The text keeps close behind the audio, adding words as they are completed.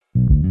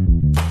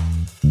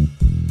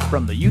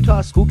From the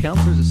Utah School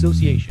Counselors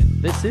Association,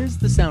 this is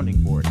The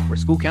Sounding Board, where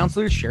school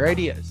counselors share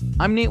ideas.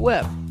 I'm Nate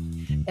Webb.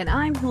 And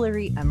I'm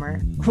Hillary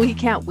Emmer. We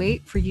can't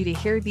wait for you to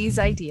hear these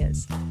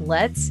ideas.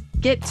 Let's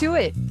get to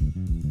it.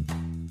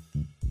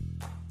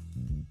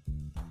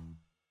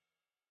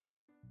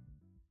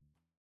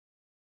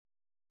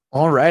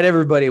 All right,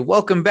 everybody.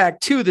 Welcome back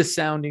to The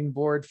Sounding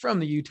Board from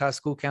the Utah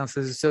School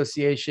Counselors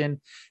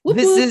Association. Whoop,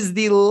 This whoop. is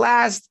the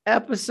last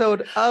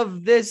episode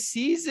of this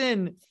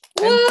season.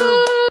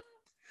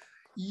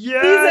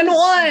 Yes! Season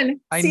one.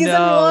 I Season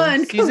know.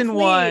 one. Season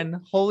complete.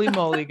 one. Holy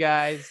moly,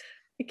 guys.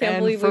 I can't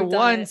And believe for we've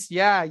done once,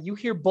 yeah, you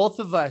hear both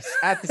of us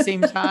at the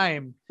same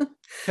time.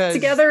 it.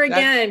 Together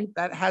again.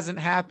 That hasn't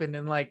happened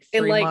in like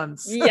In 3 like-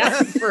 months.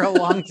 yeah. For a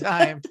long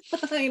time.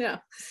 I know.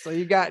 So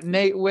you got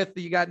Nate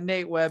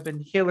Webb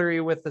and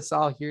Hillary with us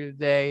all here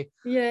today.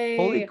 Yay.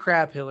 Holy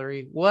crap,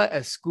 Hillary. What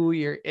a school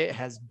year it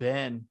has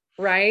been.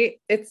 Right?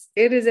 It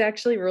is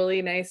actually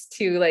really nice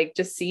to like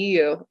just see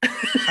you.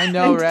 I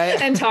know, and, right?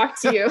 And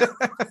talk to you.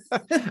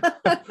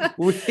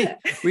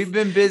 We've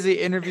been busy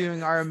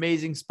interviewing our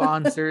amazing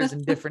sponsors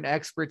and different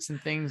experts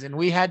and things, and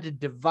we had to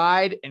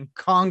divide and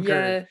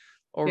conquer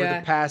over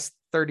the past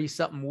 30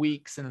 something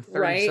weeks and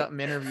 30 something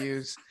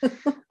interviews.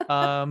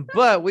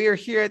 But we are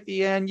here at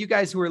the end. You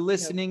guys who are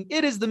listening,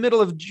 it is the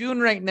middle of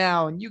June right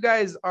now, and you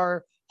guys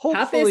are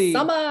hopefully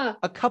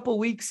a couple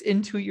weeks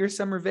into your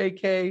summer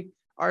vacay.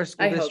 Our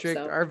school district,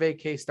 our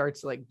vacay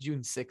starts like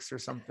June 6th or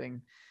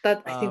something. I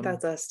think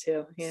that's us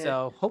too. Yeah.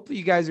 So hopefully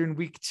you guys are in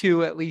week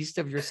 2 at least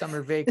of your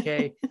summer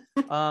vacay.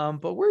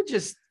 But we're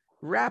just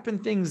wrapping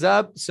things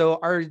up. So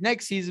our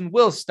next season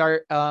will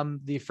start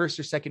the first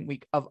or second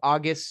week of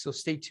August. So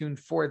stay tuned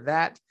for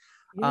that.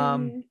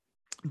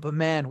 But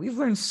man, we've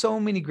learned so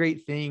many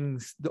great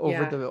things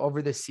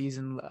over this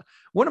season.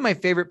 One of my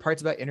favorite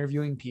parts about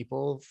interviewing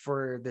people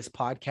for this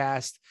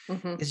podcast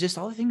is just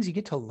all the things you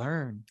get to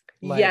learn.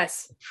 Like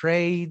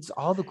trades,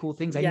 all the cool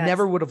things I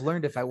never would have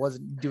learned if I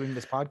wasn't doing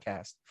this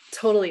podcast.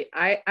 Totally.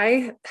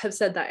 I have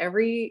said that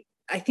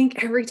I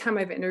think every time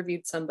I've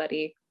interviewed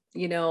somebody,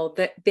 you know,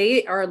 that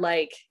they are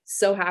like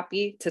so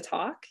happy to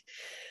talk.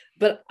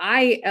 But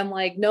I am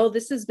like, no,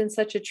 this has been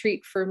such a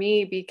treat for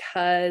me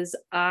because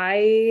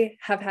I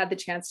have had the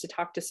chance to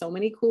talk to so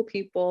many cool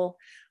people,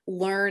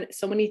 learn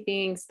so many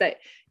things that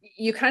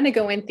you kind of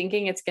go in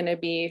thinking it's going to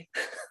be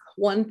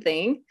one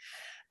thing.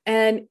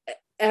 And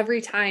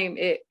every time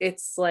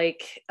it's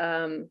like,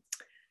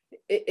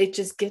 it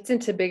just gets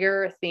into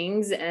bigger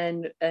things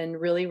and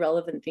really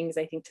relevant things,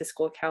 I think, to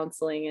school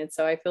counseling. And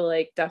so I feel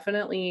like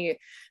definitely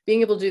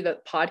being able to do the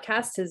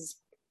podcast has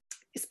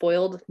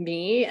spoiled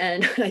me,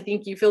 and I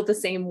think you feel the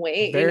same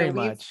way. Very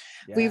much.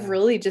 We've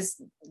really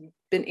just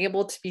been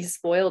able to be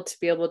spoiled to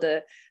be able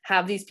to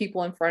have these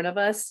people in front of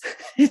us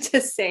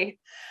to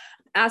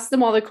ask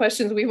them all the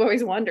questions we've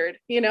always wondered,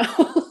 you know.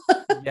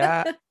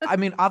 Yeah. I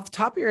mean, off the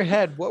top of your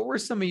head, what were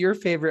some of your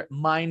favorite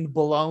mind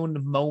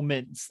blown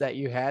moments that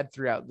you had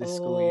throughout this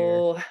school year?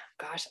 Oh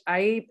gosh,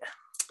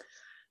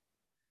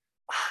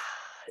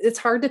 it's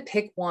hard to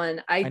pick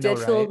one. I did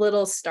feel a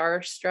little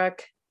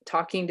starstruck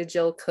talking to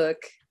Jill Cook,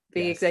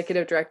 the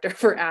executive director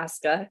for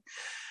ASCA.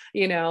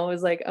 You know, it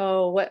was like,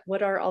 oh,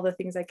 what are all the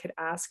things I could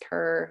ask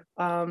her?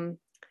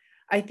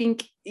 I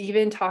think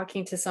even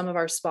talking to some of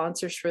our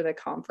sponsors for the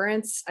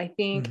conference, I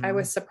think I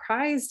was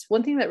surprised.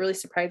 One thing that really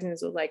surprised me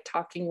was like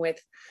talking with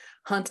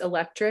Hunt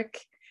Electric.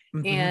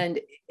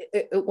 And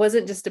it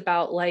wasn't just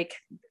about like,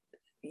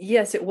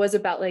 yes, it was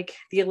about like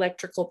the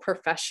electrical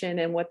profession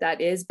and what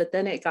that is, but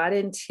then it got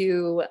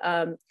into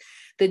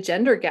the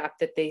gender gap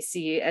that they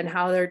see and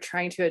how they're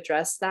trying to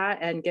address that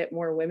and get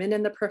more women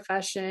in the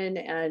profession.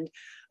 And,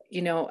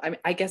 you know,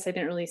 I guess I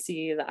didn't really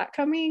see that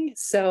coming.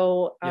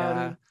 So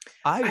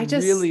I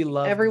just really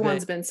love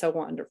everyone's been so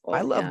wonderful.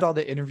 I loved all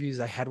the interviews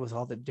I had with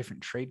all the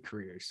different trade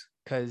careers.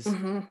 Because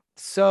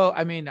so,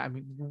 I mean,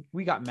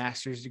 we got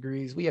master's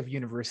degrees, we have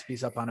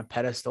universities up on a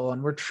pedestal,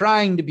 and we're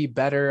trying to be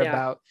better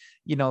about,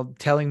 you know,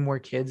 telling more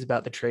kids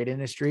about the trade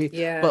industry,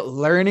 but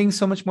learning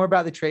so much more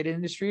about the trade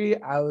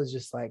industry. I was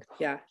just like,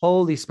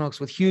 holy smokes,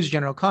 with huge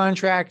general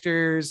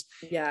contractors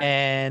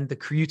and the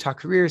Utah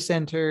Career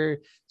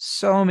Center,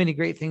 so many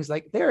great things.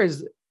 Like there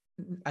is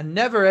a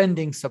never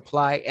ending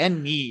supply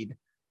and need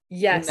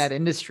in that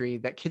industry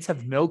that kids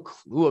have no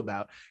clue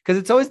about, because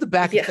it's always the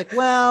back. It's like,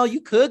 well, you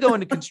could go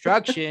into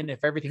construction if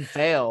everything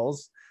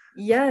fails.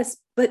 Yes,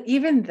 but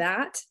even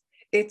that,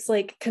 it's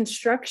like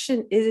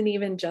construction isn't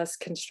even just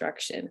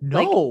construction.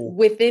 No. Like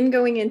within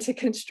going into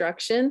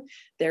construction,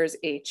 there's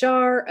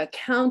HR,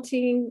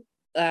 accounting,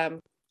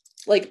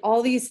 like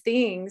all these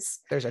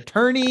things. There's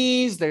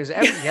attorneys. There's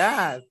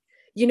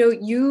you know,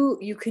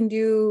 you can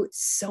do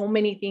so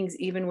many things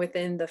even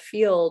within the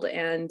field,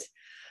 and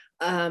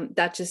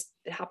that just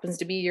happens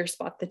to be your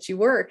spot that you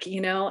work,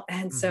 you know?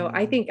 And so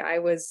I think I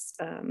was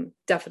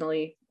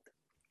definitely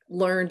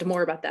learned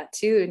more about that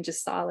too, and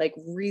just saw like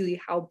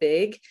really how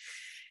big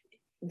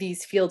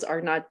these fields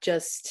are, not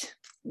just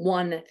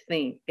one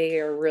thing. They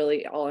are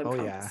really all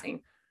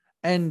encompassing.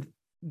 And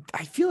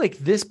I feel like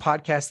this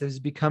podcast has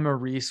become a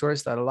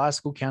resource that a lot of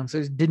school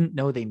counselors didn't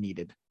know they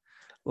needed.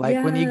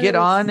 Like when you get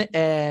on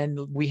and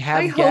we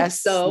have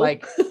guests, so.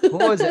 like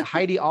what was it,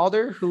 Heidi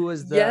Alder, who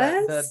was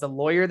the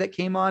lawyer that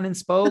came on and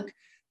spoke,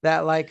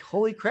 that like,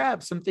 holy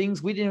crap, some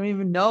things we didn't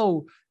even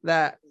know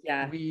that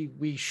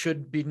we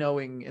should be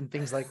knowing and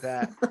things like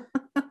that.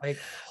 Like,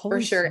 holy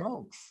for sure.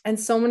 smokes. And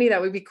so many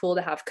that would be cool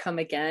to have come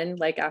again,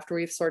 like after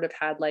we've sort of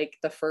had like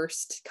the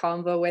first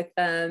convo with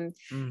them.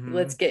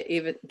 Let's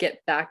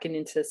get back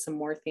into some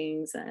more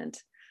things. And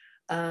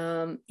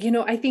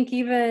I think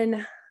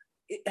even,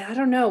 I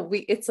don't know,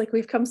 it's like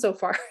we've come so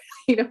far,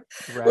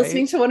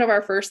 listening to one of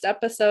our first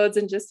episodes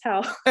and just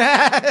how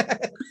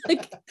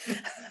like,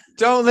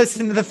 don't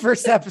listen to the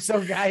first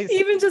episode, guys.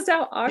 Even just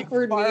how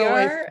awkward we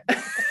are.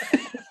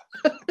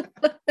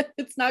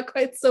 It's not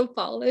quite so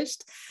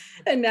polished.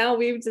 And now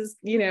we've just,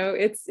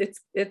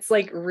 it's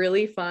like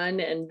really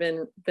fun and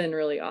been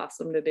really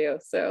awesome to do.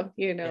 So,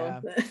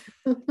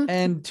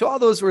 And to all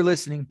those who are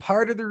listening,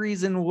 part of the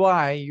reason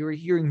why you're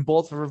hearing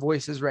both of our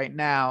voices right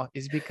now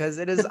is because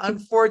it is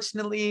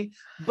unfortunately,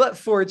 but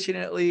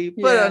fortunately,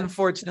 but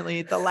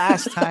unfortunately, the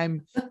last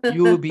time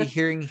you will be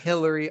hearing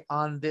Hillary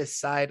on this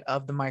side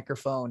of the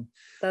microphone.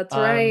 That's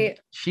right.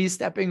 She's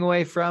stepping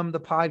away from the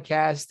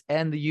podcast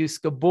and the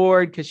USCA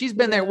board because she's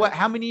been there.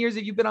 How many years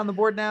have you been on the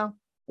board now?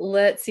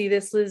 Let's see.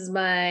 This will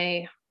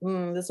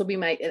be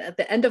at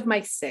the end of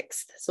my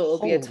 6th. So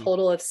it'll be a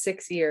total of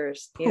 6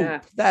 years. Poop.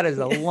 Yeah. That is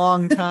a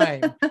long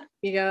time.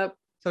 Yep.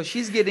 So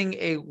she's getting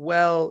a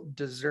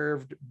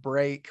well-deserved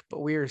break, but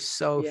we are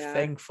so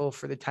thankful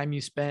for the time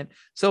you spent.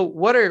 So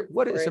what are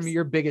some of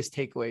your biggest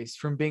takeaways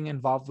from being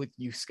involved with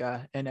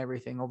USCA and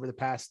everything over the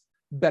past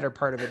better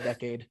part of a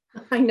decade?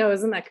 I know.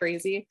 Isn't that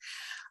crazy?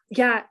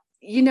 Yeah.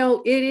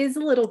 It is a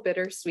little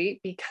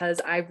bittersweet because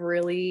I've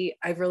really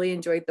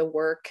enjoyed the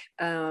work.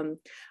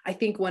 I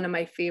think one of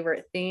my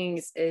favorite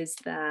things is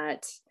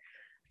that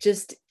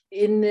just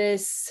in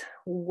this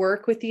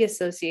work with the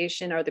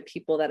association are the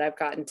people that I've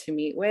gotten to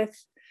meet with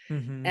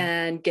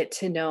and get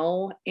to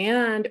know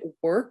and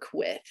work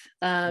with,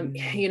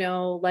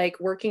 like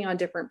working on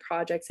different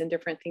projects and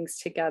different things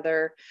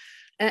together.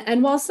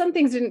 And while some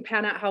things didn't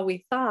pan out how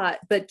we thought,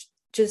 but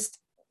just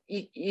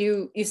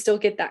you still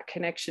get that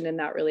connection in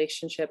that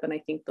relationship. And I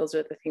think those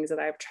are the things that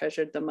I've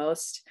treasured the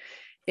most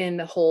in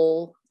the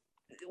whole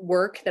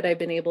work that I've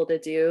been able to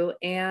do.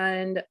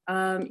 And,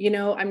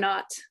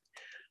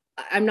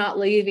 I'm not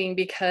leaving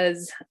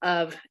because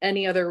of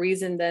any other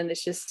reason than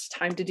it's just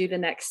time to do the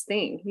next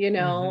thing,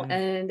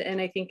 and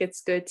I think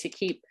it's good to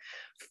keep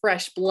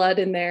fresh blood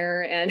in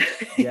there and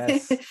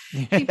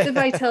keep the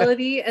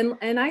vitality.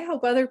 And I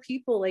hope other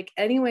people, like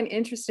anyone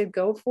interested,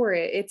 go for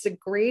it. It's a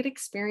great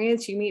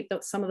experience. You meet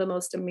some of the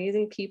most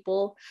amazing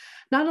people,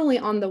 not only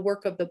on the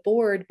work of the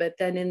board, but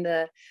then in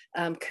the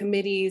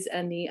committees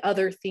and the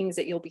other things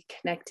that you'll be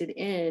connected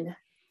in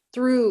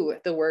through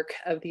the work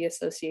of the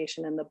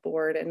association and the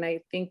board. And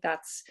I think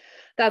that's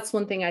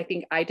one thing I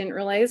think I didn't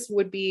realize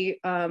would be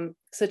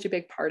such a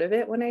big part of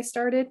it when I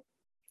started.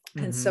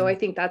 And so I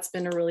think that's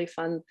been a really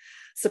fun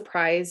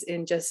surprise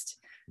in just,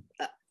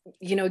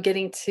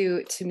 getting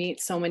to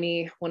meet so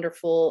many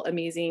wonderful,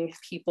 amazing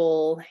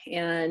people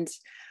and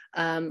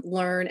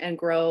learn and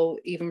grow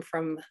even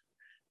from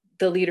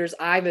the leaders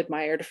I've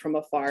admired from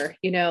afar,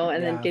 and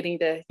then getting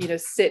to,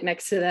 sit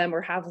next to them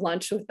or have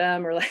lunch with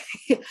them or like,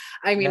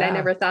 I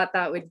never thought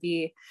that would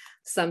be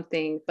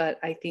something, but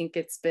I think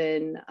it's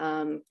been,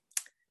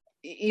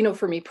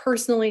 for me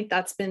personally,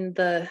 that's been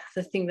the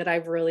thing that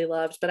I've really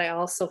loved, but I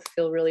also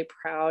feel really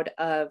proud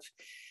of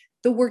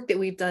the work that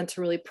we've done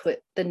to really put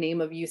the name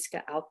of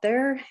USCA out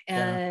there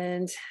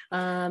and,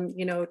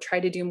 try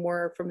to do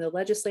more from the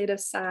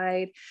legislative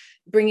side,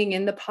 bringing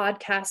in the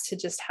podcast to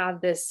just have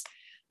this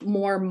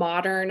more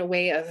modern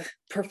way of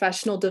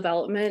professional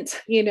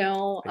development,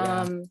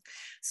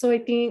 so I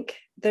think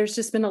there's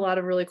just been a lot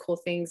of really cool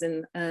things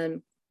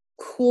and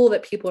cool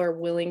that people are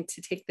willing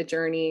to take the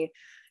journey,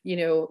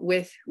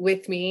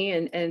 with me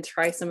and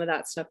try some of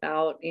that stuff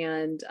out.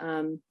 And,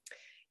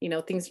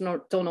 things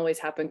don't always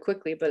happen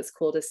quickly, but it's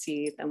cool to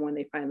see them when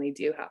they finally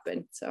do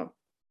happen. So,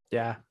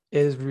 yeah,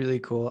 it is really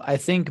cool. I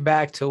think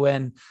back to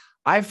when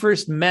I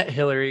first met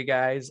Hillary,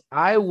 guys,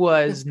 I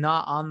was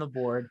not on the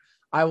board.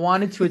 I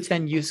wanted to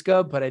attend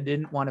USCA, but I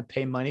didn't want to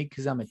pay money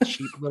because I'm a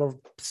cheap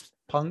little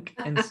punk.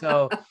 And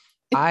so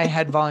I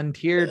had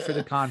volunteered for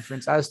the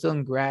conference. I was still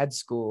in grad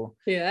school.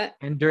 Yeah.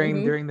 And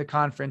during the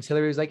conference,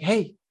 Hillary was like,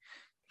 "Hey,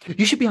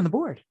 you should be on the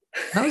board."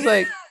 And I was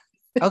like,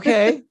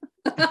 okay.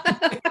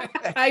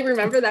 I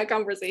remember that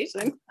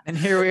conversation. And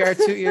here we are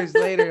 2 years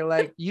later,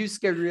 like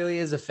USCA really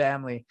is a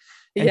family.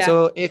 And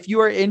so if you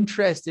are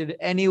interested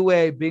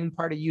anyway, being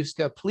part of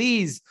USCA,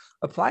 please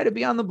apply to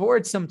be on the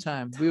board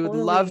sometime. We would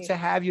love to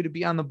have you to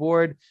be on the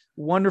board.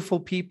 Wonderful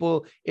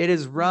people. It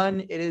is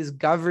run, it is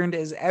governed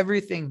as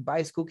everything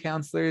by school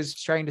counselors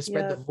trying to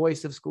spread the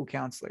voice of school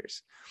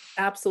counselors.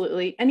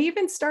 Absolutely. And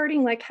even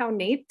starting like how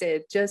Nate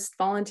did, just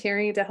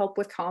volunteering to help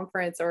with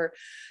conference or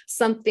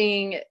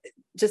something,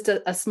 just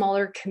a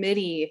smaller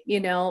committee,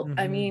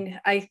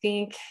 I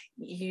think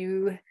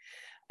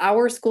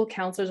our school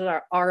counselors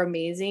are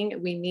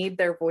amazing. We need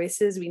their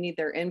voices. We need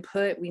their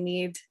input. We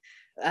need,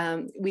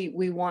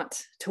 we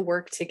want to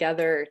work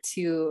together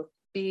to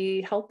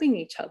be helping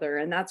each other.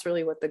 And that's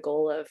really what the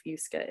goal of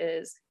USCA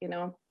is, you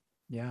know?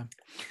 Yeah.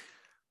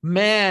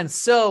 Man,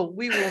 so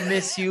we will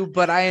miss you,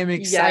 but I am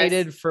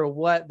excited for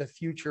what the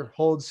future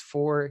holds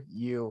for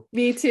you.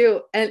 Me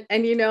too. And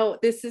you know,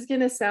 this is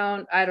going to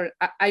sound,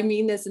 I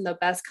mean this in the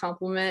best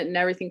compliment and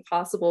everything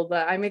possible,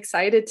 but I'm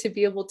excited to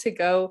be able to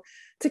go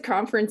to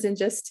conference and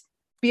just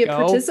be a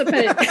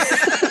participant.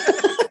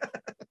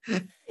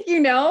 You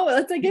know,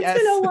 it's like, it's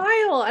been a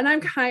while, and I'm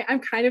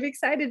kind of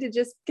excited to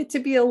just get to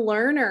be a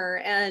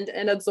learner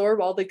and absorb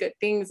all the good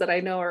things that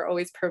I know are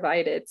always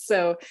provided.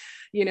 So,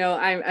 you know,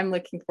 I'm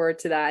looking forward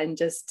to that, and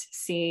just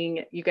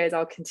seeing you guys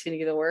all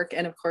continue the work.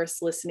 And of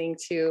course, listening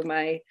to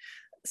my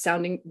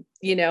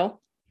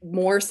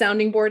more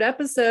sounding board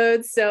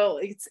episodes. So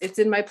it's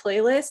in my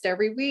playlist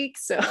every week.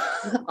 So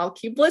I'll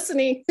keep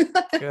listening.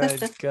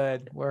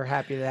 Good. We're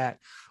happy that.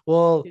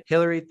 Well,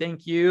 Hillary,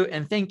 thank you.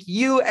 And thank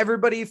you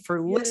everybody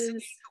for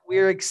listening.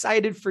 We're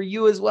excited for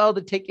you as well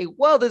to take a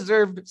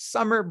well-deserved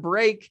summer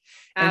break.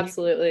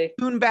 Absolutely.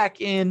 Tune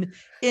back in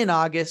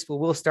August, where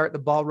we'll start the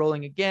ball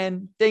rolling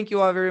again. Thank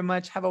you all very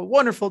much. Have a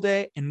wonderful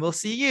day, and we'll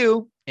see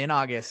you in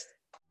August.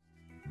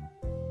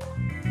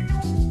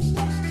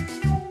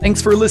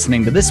 Thanks for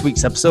listening to this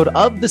week's episode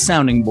of The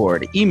Sounding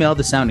Board. Email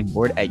The Sounding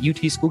Board at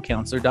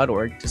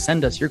utschoolcounselor.org to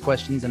send us your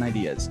questions and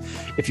ideas.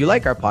 If you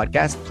like our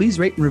podcast, please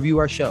rate and review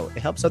our show.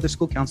 It helps other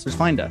school counselors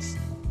find us.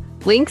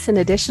 Links and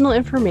additional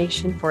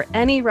information for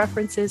any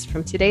references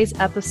from today's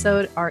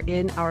episode are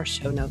in our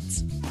show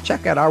notes.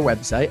 Check out our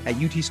website at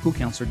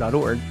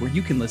utschoolcounselor.org, where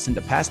you can listen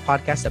to past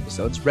podcast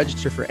episodes,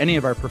 register for any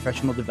of our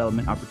professional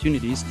development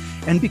opportunities,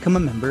 and become a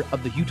member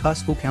of the Utah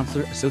School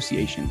Counselor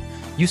Association.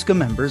 USCA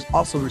members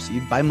also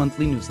receive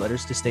bi-monthly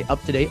newsletters to stay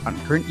up to date on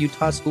current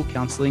Utah school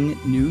counseling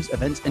news,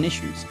 events, and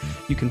issues.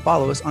 You can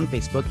follow us on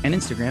Facebook and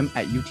Instagram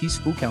at UT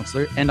School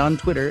Counselor, and on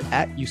Twitter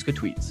at USCA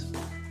Tweets.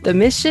 The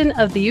mission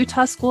of the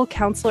Utah School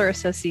Counselor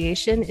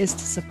Association is to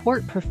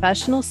support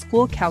professional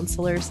school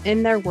counselors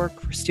in their work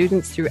for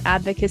students through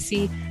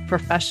advocacy,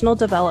 professional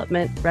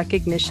development,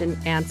 recognition,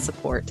 and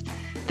support.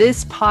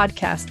 This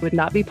podcast would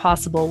not be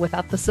possible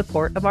without the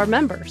support of our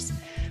members.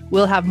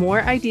 We'll have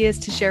more ideas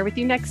to share with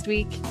you next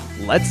week.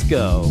 Let's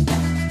go.